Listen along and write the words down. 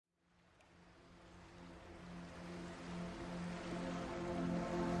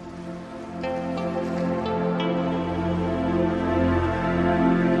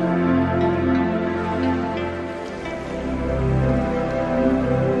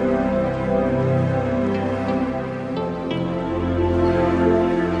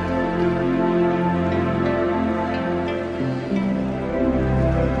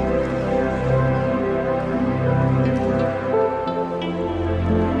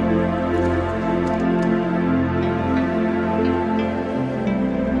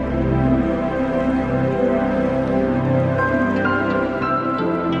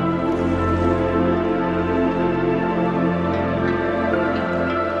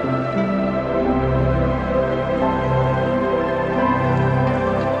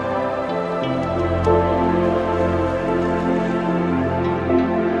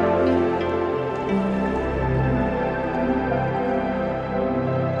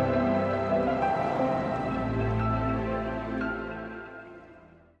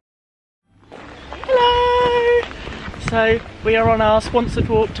So we are on our sponsored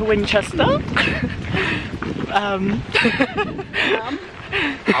walk to Winchester.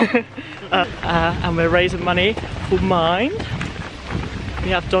 And we're raising money for Mind. We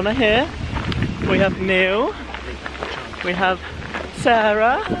have Donna here, we have Neil, we have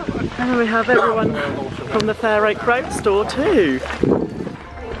Sarah, and we have everyone from the Fair Oak Road store too.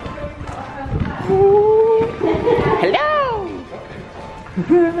 Hello!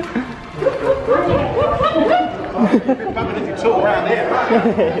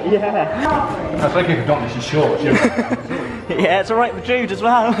 Yeah. I think if Donna she's short. Yeah, it's alright for Jude as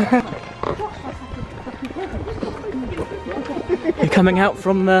well. You're coming out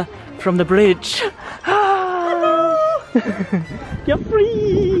from the bridge. You're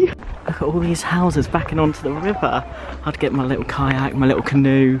free! Look at all these houses backing onto the river. I'd get my little kayak, my little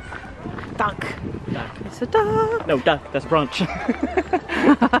canoe. Duck! It's a duck! No, duck, that's brunch.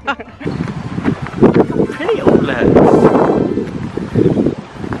 Pretty old land.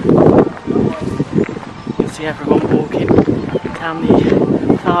 You can see everyone walking down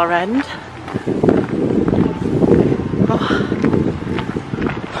the far end.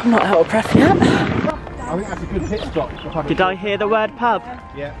 Oh, I'm not out of breath yet. I think that's a good pit stop. Did I hear the word pub?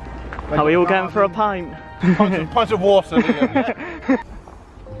 Yeah. Are we all going for a pint? Pint of water.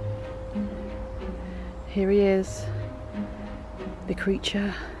 Here he is, the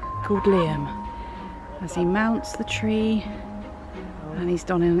creature called Liam, as he mounts the tree and he's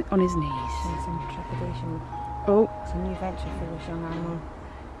on his knees. Some trepidation. Oh, It's a new venture for this young animal.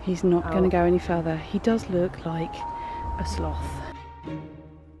 he's not going to go any further. He does look like a sloth.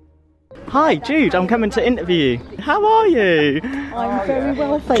 Hi Jude, I'm coming to interview you. How are you? I'm very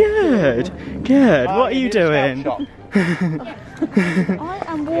well, thank you. Good, good. What are you doing? I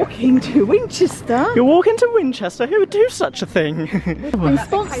am walking to Winchester. You're walking to Winchester? Who would do such a thing? Been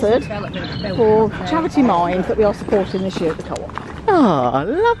sponsored for Charity Mind that we are supporting this year at the co-op. Ah,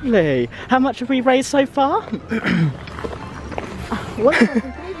 lovely. How much have we raised so far?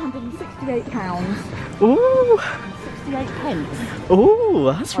 £1,368. Ooh, 68 pence. ooh,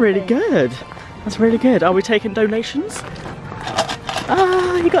 that's really good. That's really good. Are we taking donations?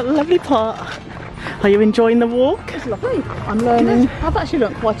 Ah, you got a lovely pot. Are you enjoying the walk? It's lovely. I'm learning. I've actually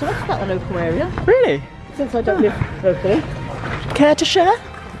learned quite a lot about the local area Really? since I don't live locally. Care to share?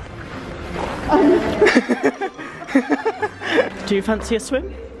 Do you fancy a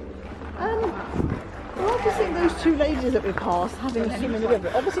swim? Well, I just think those two ladies that we passed having a swim in the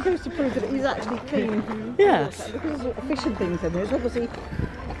river obviously goes to prove that it is actually clean. Yes. Because there's a fish and things in there, it's obviously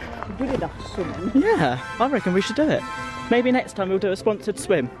good enough to swim in. Yeah, I reckon we should do it. Maybe next time we'll do a sponsored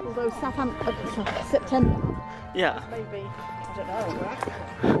swim. Although September, Yeah. maybe, I don't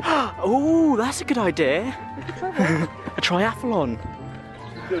know. Oh, that's a good idea. A triathlon.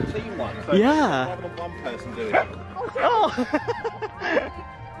 Do a team one. So Yeah. rather than one person doing it. Oh.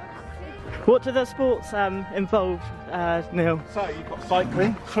 What do the sports involve, Neil? So you've got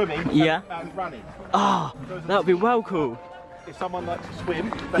cycling, swimming, Yeah. and running. Ah, that would be well cool. If someone likes to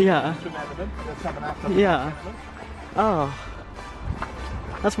swim, they Yeah. can swim element. Then someone else does Yeah. element. Oh,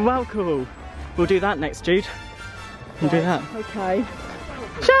 that's well cool. We'll do that next, Jude. We'll do that. Okay.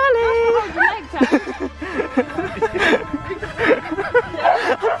 Charlie!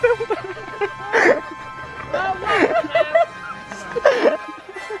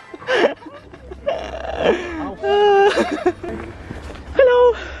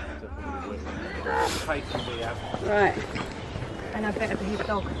 Hello! Right. And I better be his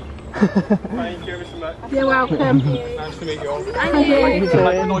dog. Thank you ever so much. You're welcome. Nice to meet you all. And you. Make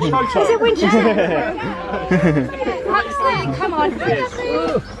a nice photo. Is it Winchester? Huxley, come on.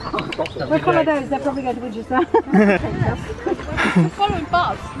 We're one of those, they're probably going to Winchester. We're following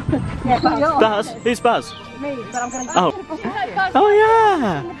Buzz. Yeah, but you're Buzz? Who's Buzz? me, but I'm going to Oh. Oh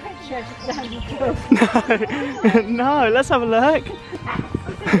yeah! No, let's have a look. You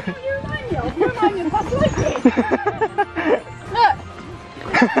remind me of Buzz Lightyear. Look.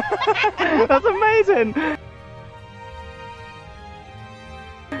 That's amazing!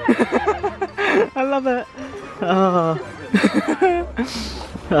 I love it. Oh.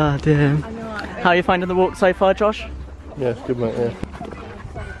 Oh dear. How are you finding the walk so far, Josh? Yeah, it's good, mate. Yeah.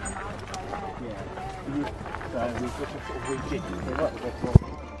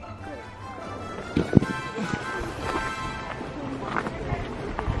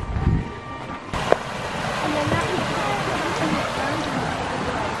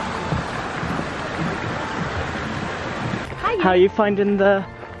 Hi, How are you finding the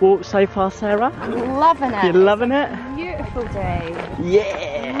walk so far, Sarah? loving it. You loving it? Beautiful day.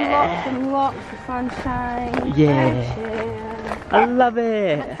 Yeah! Lots and lots of sunshine. Yeah. Ocean. I love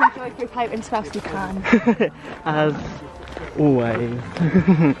it. Enjoy through paper and spouse you can. As always.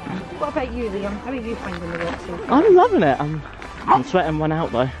 What about you, Liam? How are you finding the walk so far? I'm loving it. I'm sweating one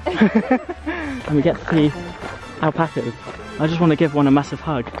out though. And we get to see alpacas. I just want to give one a massive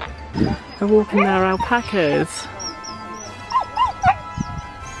hug. They're walking their alpacas.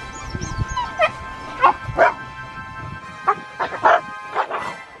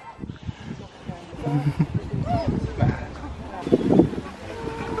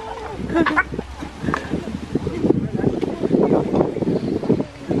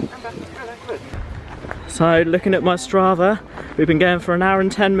 So looking at my Strava, we've been going for an hour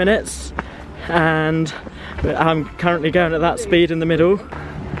and 10 minutes and I'm currently going at that speed in the middle.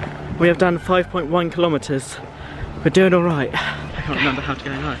 We have done 5.1 kilometres. We're doing all right. I can't remember how to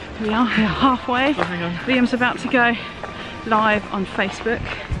go live. We are halfway. Oh, hang on. Liam's about to go live on Facebook.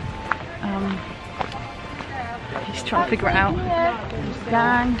 He's trying to figure it out.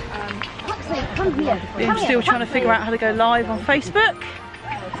 Gang. Liam's still trying to figure out how to go live on Facebook.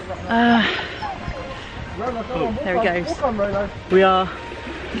 There he goes. We are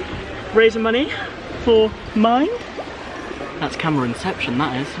raising money for Mind. That's camera inception,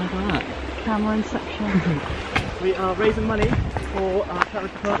 that is. Look at that. Camera inception. We are raising money for our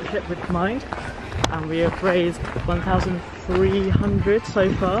charity partnership with Mind, and we have raised 1,300 so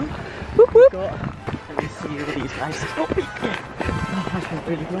far. Whoop, whoop. Let me see all these guys. Oh, I feel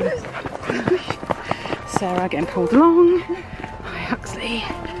really close. Sarah getting pulled along. Hi Huxley,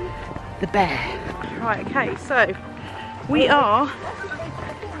 the bear. Right, okay, so we are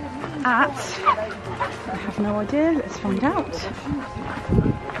at, I have no idea, let's find out.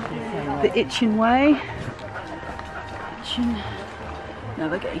 The Itchen Way. Itchen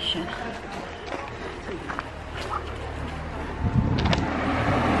Navigation.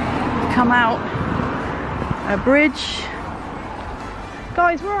 Come out a bridge.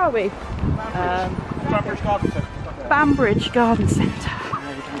 Guys, where are we? Banbridge Garden Centre.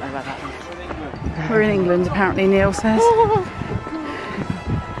 We're in England, apparently, Neil says.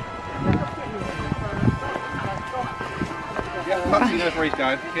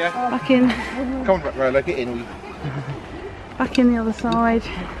 Back in. Come on, Rolo, get in. Back in the other side.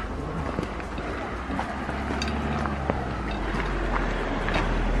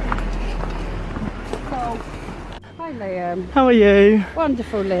 Hi Liam. How are you?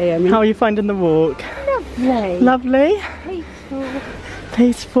 Wonderful Liam. How are you finding the walk? Lovely. Lovely? Peaceful.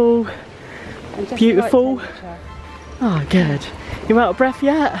 Peaceful? And just Beautiful. the right temperature. Oh, good. You out of breath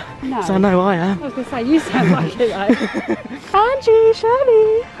yet? No. 'Cause I know I am. I was going to say, you sound like it though. Angie,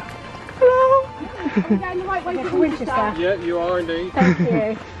 Shirley. Hello. Are we going the right way to Winchester? Yeah, you are indeed. Thank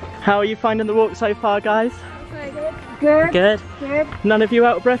you. How are you finding the walk so far, guys? Good. Good. Good. None of you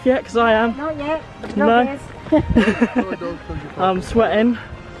out of breath yet? Because I am. Not yet. No. Not I'm sweating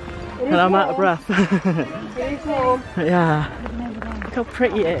and I'm out of breath. It is warm. Yeah. Look how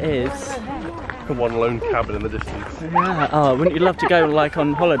pretty it is. One lone cabin in the distance. Yeah. Oh, wouldn't you love to go like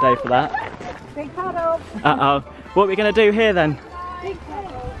on holiday for that? Big paddle. Uh-oh. What are we going to do here then? Big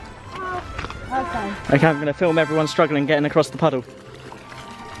paddle. Oh. Okay. Okay, I'm going to film everyone struggling getting across the puddle.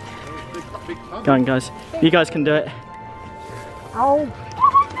 Go on, guys. You guys can do it. Oh.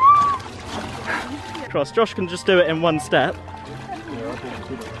 Cross. Josh can just do it in one step.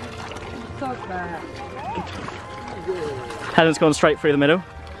 Helen's gone straight through the middle.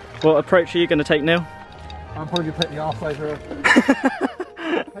 What approach are you going to take, Neil? I'm probably going to take the half over.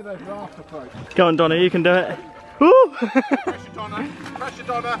 Head over half approach. Go on, Donna, you can do it. Woo! Pressure, Donna. Pressure,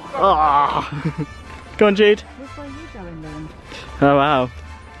 Donna. Oh. Go on, Jude. Which way are you going then? Oh, wow.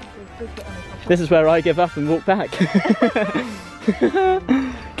 This is where I give up and walk back.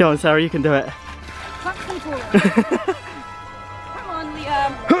 Go on, Sarah, you can do it. Come on,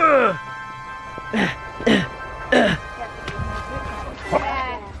 Liam.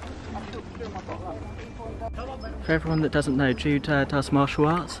 For everyone that doesn't know, Jude does martial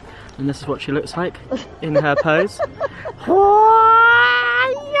arts, and this is what she looks like in her pose.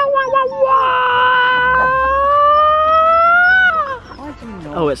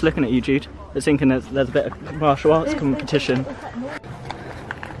 Oh, it's looking at you, Jude. It's thinking there's a bit of martial arts competition.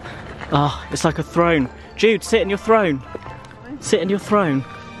 Oh, it's like a throne. Jude, sit in your throne. Sit in your throne.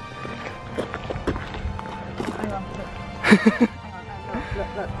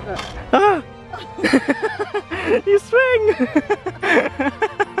 Ah! You swing!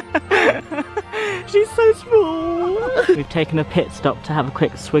 She's so small! We've taken a pit stop to have a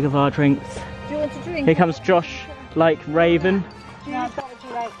quick swig of our drinks. Do you want to drink? Here comes Josh, like Raven. No, what would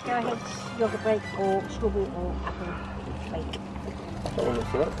you like? Go ahead, yogurt break or strawberry or apple break.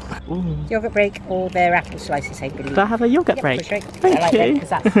 Yogurt break or their apple slices, I believe. Do I have a yogurt Yep, break? for sure. Thank I like you. them 'cause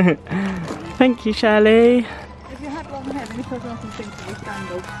that's Thank you, Shirley. If you had long hair, then you put on some things to be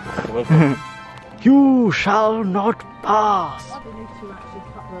sandals. You shall not pass. We need to actually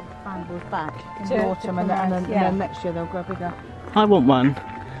cut the bamboo back in To- the autumn, to and then, promote, yeah. next year they'll grow bigger. I want one.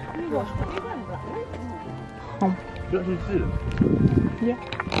 You actually see them? Yeah.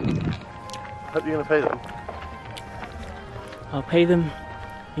 Hope you're going to pay them. I'll pay them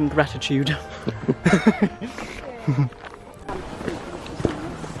in gratitude. He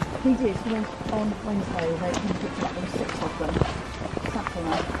did. He went on Wednesday. They picked up them 6 of them. Something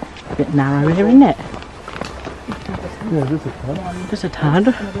like A bit narrow here, isn't it? Yeah, this is fun. Just a tad.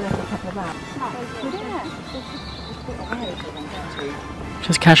 that. And we left a couple of that.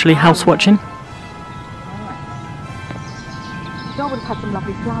 Just casually house watching. John would have had some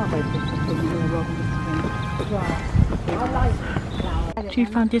lovely flower beds rather than just grass. You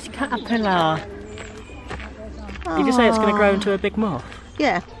found this caterpillar. Did you say it's going to grow into a big moth?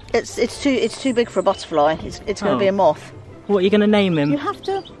 Yeah, it's too big for a butterfly. It's going to be a moth. What are you going to name him? You have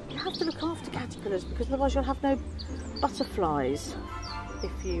to look after caterpillars because otherwise you'll have no butterflies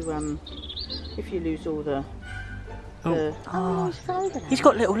if you lose all the. He's fell over now. He's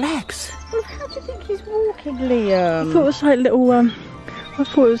got little legs. Well, how do you think he's walking, I thought Liam? it was like little, I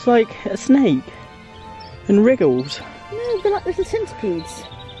thought it was like a snake and wriggles. No, they're like little centipedes.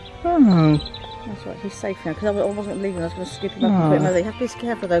 Oh. That's right, he's safe now because I wasn't leaving. I was going to scoop him up and put him over there. You have to be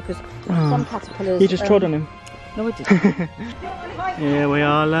careful though because some caterpillars. You just trod on him. No, I didn't. Here we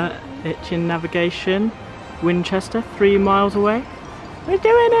are, look. Itchin Navigation, Winchester, 3 miles away. We're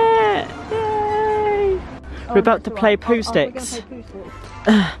doing it! Yay! We're about to play poo sticks.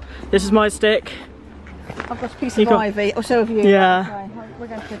 This is my stick. I've got a piece You of got- ivy. Oh, so have you. Yeah. We're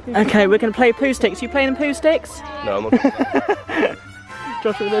going to do Okay, we're going to play poo sticks. You playing poo sticks? No, I'm not.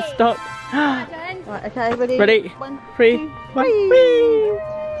 Josh with a stop. Right, okay, ready? Ready? 1, 3, 2, 1. whee!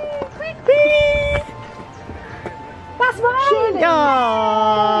 Whee! Whee! That's mine! Yeah.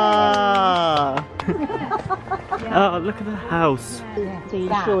 Oh, look at the house. The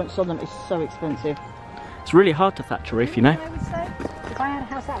insurance on them is so expensive. It's really hard to thatch a roof, you know. If I had a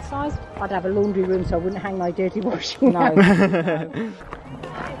house that size, I'd have a laundry room so I wouldn't hang my dirty washing. No.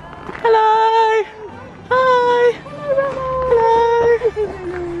 Hello! Hi!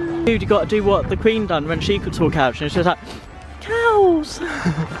 Hello! Dude, you got to do what the Queen done when she could talk out. She was just like, cows! You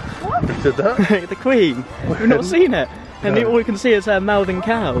did that? The Queen. We've not seen it. And all we can see is her mouthing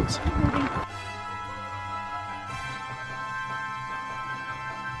cows.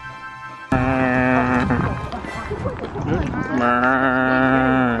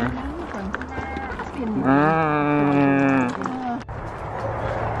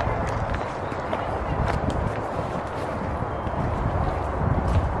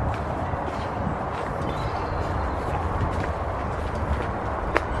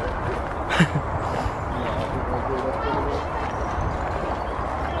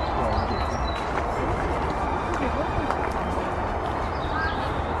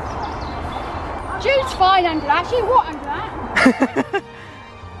 Jude's fine under that. She what under that?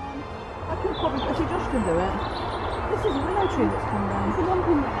 I could probably, actually Josh can do it. This is a willow tree that's come down. It's a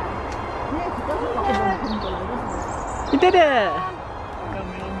lumping willow. Yeah, it does look like a lumping willow, doesn't it? You did it!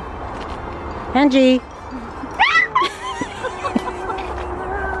 Angie!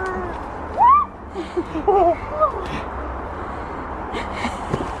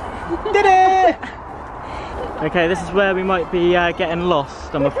 Did it! Okay, this is where we might be getting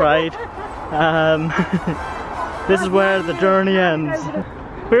lost, I'm afraid. This is where the journey ends.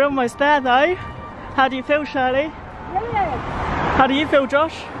 We're almost there though. How do you feel, Shirley? How do you feel,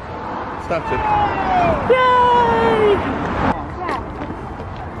 Josh? Static. Yay!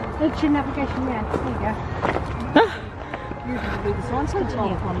 It's your navigation, yeah. There you go.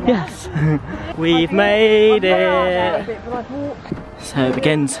 Yes. We've made it. So it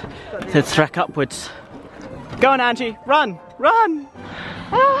begins to trek upwards. Go on, Angie, run, run!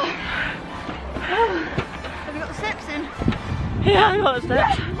 Have you got the steps in? Yeah, I got the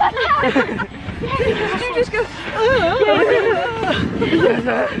steps. You just go.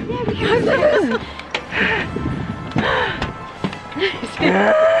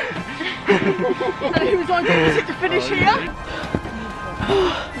 And who's on to finish here?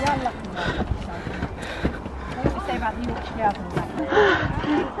 What do you say about the Yorkshire Dales and all that?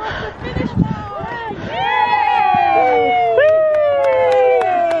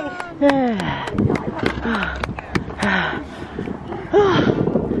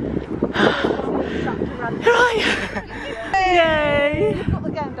 Yay! Got the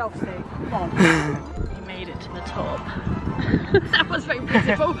Gandalf stick. Come on. We made it to the top. That was so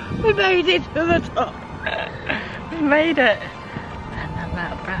visible. We made it to the top. We made it. And I'm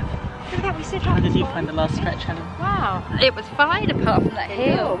out of breath. Look at that, we sit How on did the you floor. find the last stretch, Helen? Wow. It was fine apart from that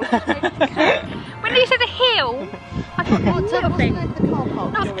hill. When you said a hill, I thought, what's that thing? The car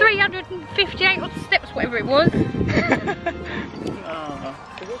park. That was 358 odd steps, whatever it was. Oh.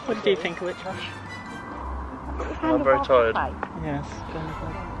 What did you think of it, Josh? I'm very tired. Yes.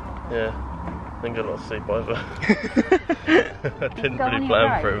 Yeah. Didn't get a lot of sleep either. I didn't really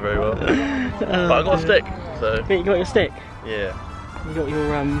plan for it very well. But I got a stick, so But you got your stick? yeah. You got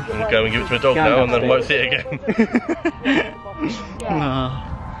your I'm gonna go and give it to my dog Go now, on, and then I won't see it again.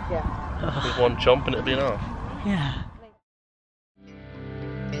 Oh. With one chomp and it'll be enough. Yeah.